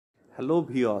Hello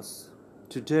viewers,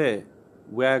 today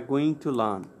we are going to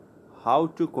learn how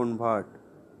to convert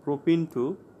propene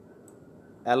to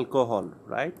alcohol,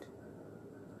 right?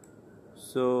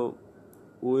 So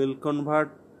we will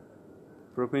convert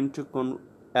propene to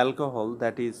alcohol,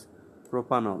 that is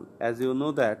propanol. As you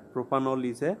know that propanol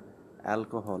is a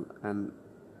alcohol and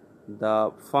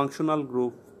the functional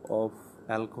group of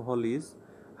alcohol is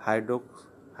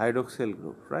hydroxyl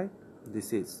group, right?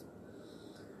 This is.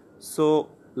 So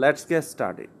let's get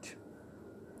started.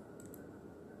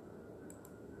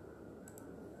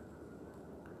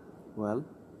 Well,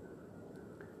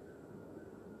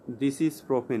 this is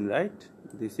propene, right?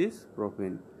 This is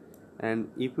propene, and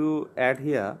if you add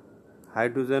here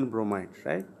hydrogen bromide,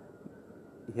 right?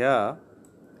 Here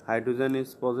hydrogen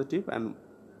is positive and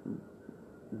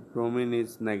bromine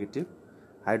is negative,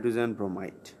 hydrogen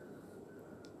bromide.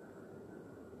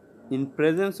 In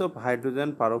presence of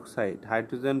hydrogen peroxide,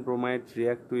 hydrogen bromide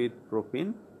react with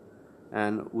propene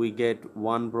and we get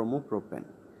 1-bromopropane.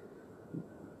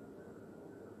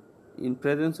 In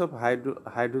presence of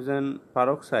hydrogen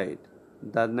peroxide,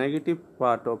 the negative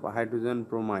part of hydrogen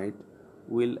bromide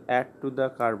will add to the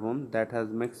carbon that has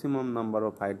maximum number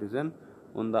of hydrogen.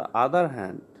 On the other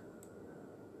hand,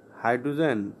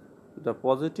 hydrogen, the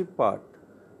positive part,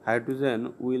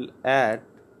 hydrogen will add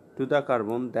to the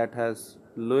carbon that has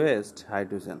lowest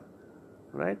hydrogen,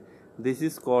 right? This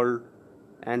is called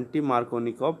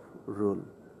anti-Markovnikov rule,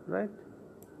 right?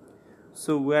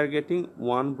 So we are getting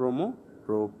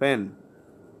 1-bromopropane.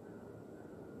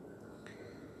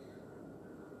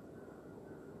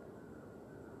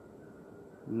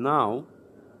 Now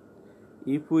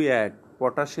if we add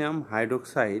potassium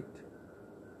hydroxide,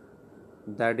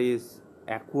 that is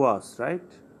aqueous, right?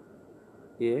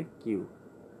 AQ,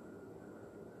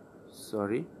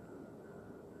 sorry,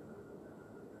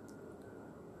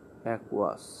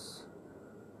 aqueous.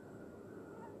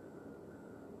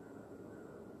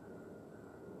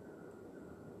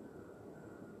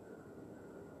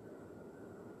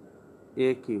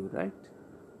 AQ, right?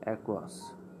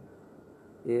 Aqueous.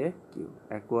 AQ,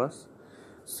 aqueous.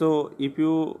 So if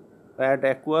you add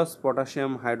aqueous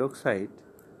potassium hydroxide,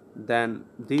 then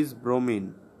this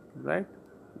bromine, right,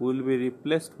 will be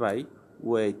replaced by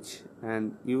OH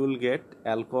and you will get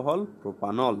alcohol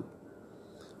propanol.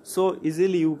 So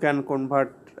easily you can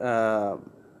convert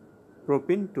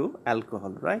propene to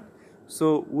alcohol, right?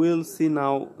 So we'll see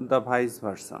now the vice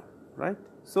versa, right?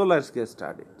 So let's get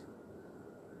started.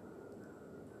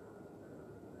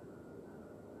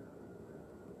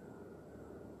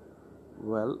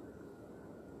 Well,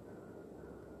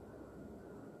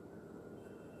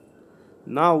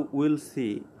 now we'll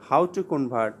see how to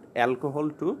convert alcohol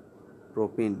to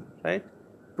propene, right?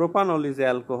 Propanol is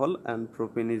alcohol and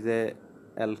propene is a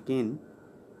alkene.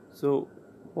 So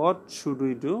what should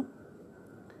we do?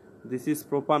 This is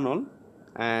propanol,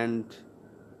 and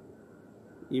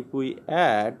if we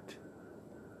add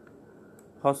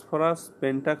phosphorus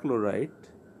pentachloride,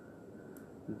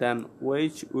 then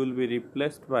OH will be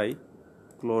replaced by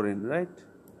chlorine, right?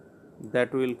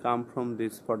 That will come from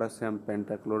this potassium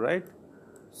pentachloride.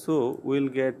 So we'll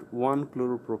get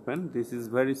 1-chloropropane. This is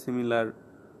very similar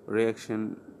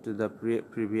reaction to the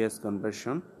previous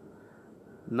conversion.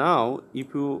 Now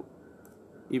if you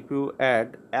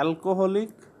add alcoholic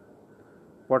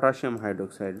potassium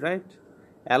hydroxide, right?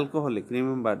 Alcoholic,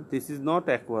 remember this is not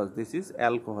aqueous, this is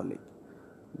alcoholic.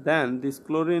 Then this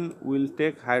chlorine will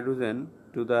take hydrogen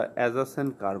to the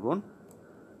adjacent carbon.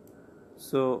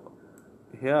 So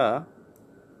here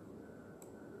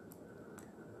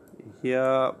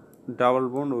double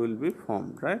bond will be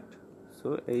formed, right?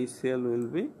 So HCl will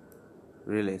be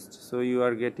released. So you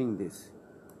are getting this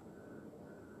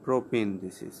propene,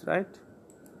 this is, right?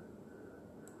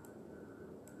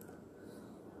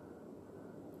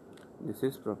 This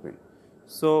is propane.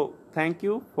 So thank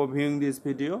you for viewing this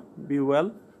video. Be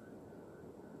well.